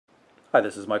Hi,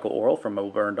 this is Michael Orrell from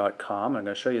MobileBurn.com. I'm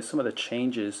going to show you some of the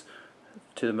changes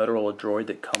to the Motorola DROID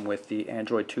that come with the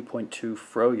Android 2.2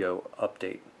 Froyo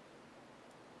update.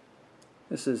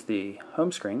 This is the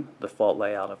home screen, default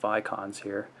layout of icons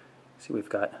here. See, we've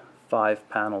got 5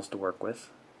 panels to work with.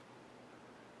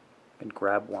 You can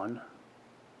grab one,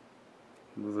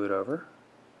 move it over,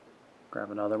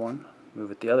 grab another one,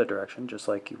 move it the other direction, just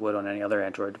like you would on any other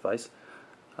Android device.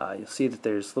 You'll see that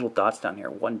there's little dots down here,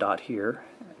 1 dot here,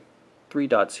 3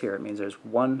 dots here. It means there's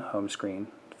one home screen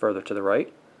further to the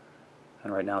right,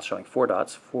 and right now it's showing 4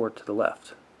 dots, 4 to the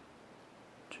left.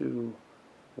 2,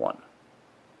 1. You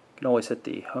can always hit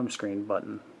the home screen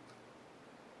button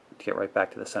to get right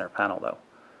back to the center panel though.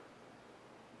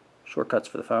 Shortcuts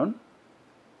for the phone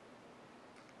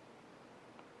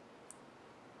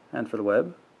and for the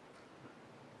web.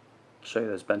 I'll show you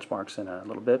those benchmarks in a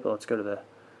little bit, but let's go to the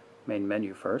main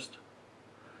menu first.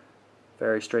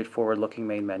 Very straightforward looking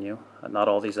main menu. Not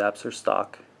all these apps are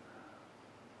stock.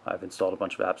 I've installed a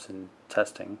bunch of apps in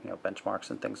testing,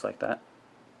 benchmarks and things like that.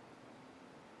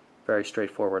 Very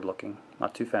straightforward looking,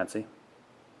 not too fancy.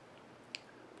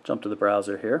 Jump to the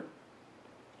browser here.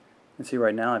 You can see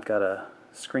right now I've got a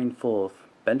screen full of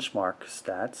benchmark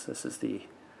stats. This is the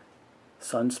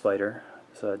SunSpider.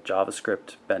 It's a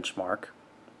JavaScript benchmark.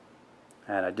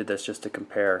 And I did this just to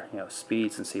compare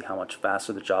speeds and see how much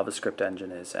faster the JavaScript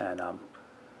engine is. And a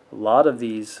lot of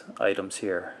these items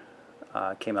here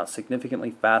came out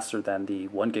significantly faster than the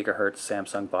 1 GHz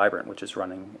Samsung Vibrant, which is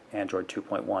running Android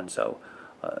 2.1. So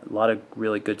a lot of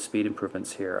really good speed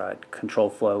improvements here. Control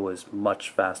flow was much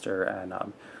faster, and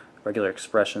regular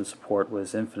expression support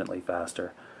was infinitely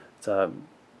faster. It's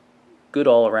good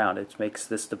all around. It makes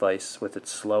this device with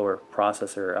its slower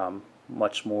processor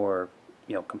much more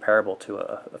comparable to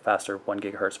a faster 1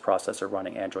 GHz processor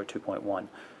running Android 2.1.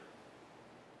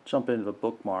 Jump into the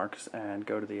bookmarks and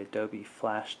go to the Adobe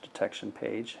Flash Detection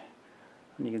page,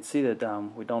 and you can see that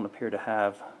we don't appear to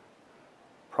have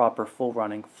proper full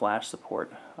running Flash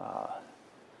support.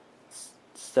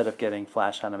 Instead of getting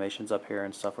Flash animations up here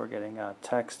and stuff, we're getting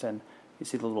text, and you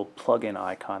see the little plug-in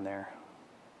icon there.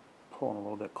 Pulling a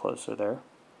little bit closer there.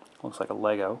 Looks like a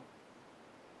Lego.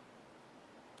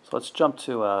 So let's jump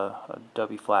to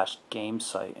Adobe Flash game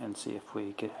site and see if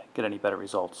we get any better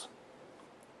results.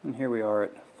 And here we are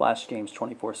at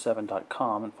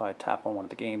flashgames247.com, and if I tap on one of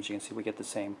the games, you can see we get the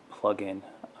same plug-in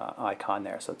icon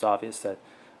there. So it's obvious that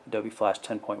Adobe Flash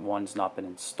 10.1 has not been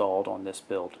installed on this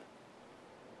build.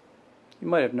 You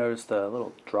might have noticed the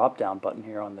little drop-down button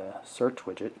here on the search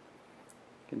widget.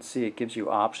 You can see it gives you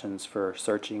options for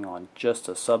searching on just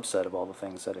a subset of all the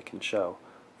things that it can show.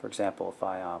 For example, if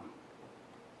I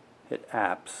hit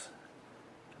apps,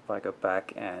 if I go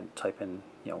back and type in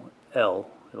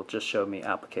L, it'll just show me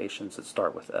applications that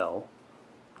start with L.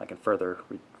 I can further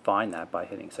refine that by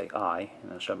hitting, say, I, and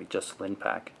it'll show me just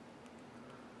LinPack. It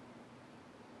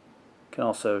can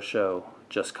also show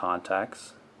just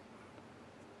contacts.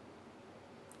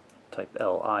 Type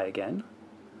LI again.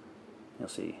 You'll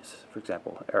see, for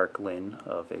example, Eric Lin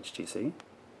of HTC.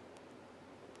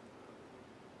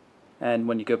 And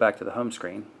when you go back to the home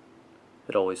screen,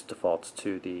 it always defaults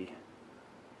to the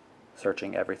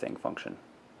searching everything function.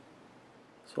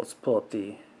 So let's pull up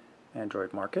the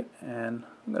Android market, and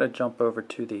I'm going to jump over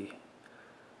to the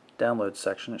download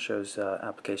section. It shows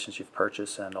applications you've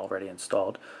purchased and already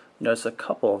installed. Notice a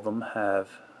couple of them have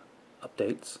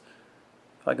updates.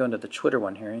 If I go into the Twitter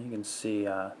one here, you can see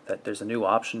that there's a new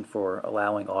option for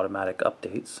allowing automatic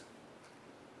updates,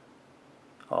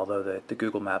 although the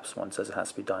Google Maps one says it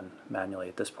has to be done manually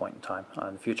at this point in time.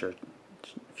 In the future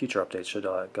updates should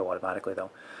go automatically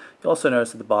though. You'll also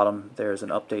notice at the bottom there's an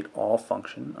update all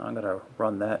function. I'm going to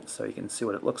run that so you can see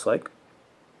what it looks like.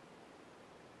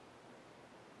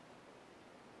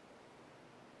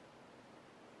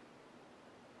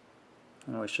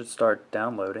 And we should start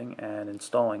downloading and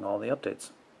installing all the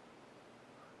updates.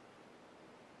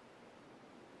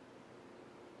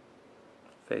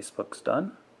 Facebook's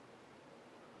done.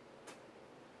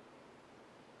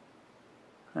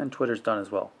 And Twitter's done as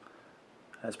well.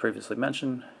 As previously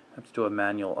mentioned, I have to do a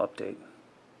manual update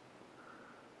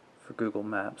for Google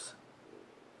Maps.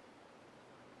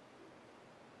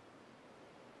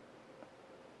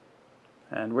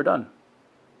 And we're done.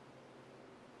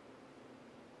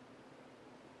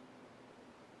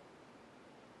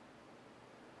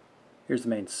 Here's the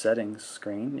main settings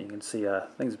screen. You can see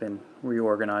things have been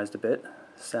reorganized a bit.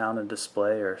 Sound and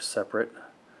display are separate.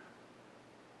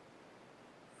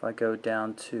 If I go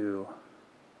down to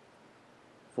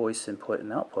voice input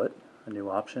and output, a new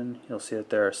option, you'll see that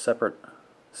there are separate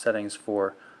settings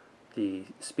for the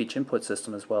speech input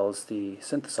system as well as the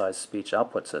synthesized speech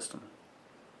output system.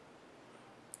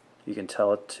 You can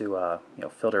tell it to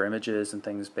filter images and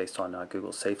things based on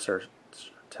Google's Safe Search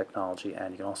technology,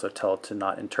 and you can also tell it to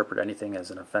not interpret anything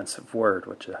as an offensive word,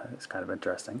 which is kind of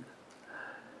interesting.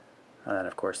 And then,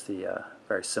 of course, the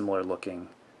very similar looking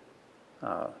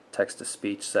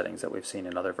text-to-speech settings that we've seen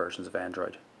in other versions of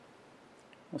Android.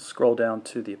 We'll scroll down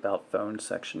to the About Phone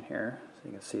section here, so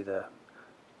you can see the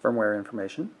firmware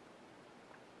information.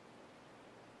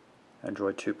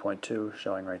 Android 2.2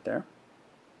 showing right there.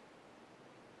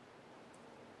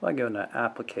 If I go into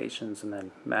Applications and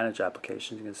then Manage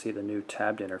Applications, you can see the new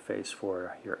tabbed interface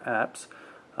for your apps.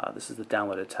 This is the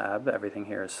downloaded tab. Everything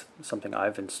here is something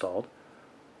I've installed.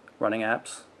 Running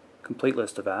apps, complete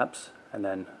list of apps, and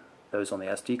then those on the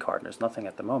SD card. And there's nothing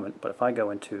at the moment, but if I go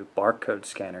into barcode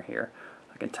scanner here,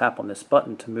 I can tap on this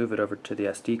button to move it over to the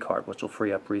SD card, which will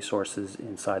free up resources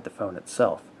inside the phone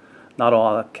itself. Not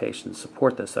all applications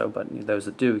support this though, but those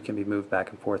that do can be moved back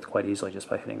and forth quite easily just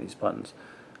by hitting these buttons.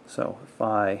 So if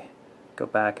I go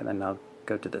back and then now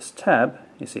go to this tab,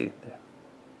 you see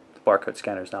the barcode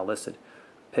scanner is now listed.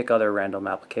 Pick other random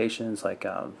applications like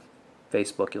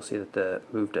Facebook. You'll see that the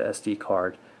move to SD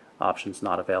card option is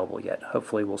not available yet.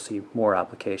 Hopefully we'll see more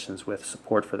applications with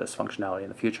support for this functionality in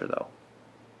the future though.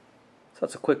 So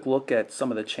that's a quick look at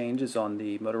some of the changes on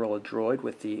the Motorola DROID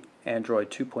with the Android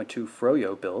 2.2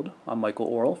 Froyo build. I'm Michael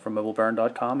Orrell from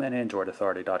MobileBurn.com and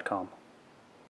AndroidAuthority.com.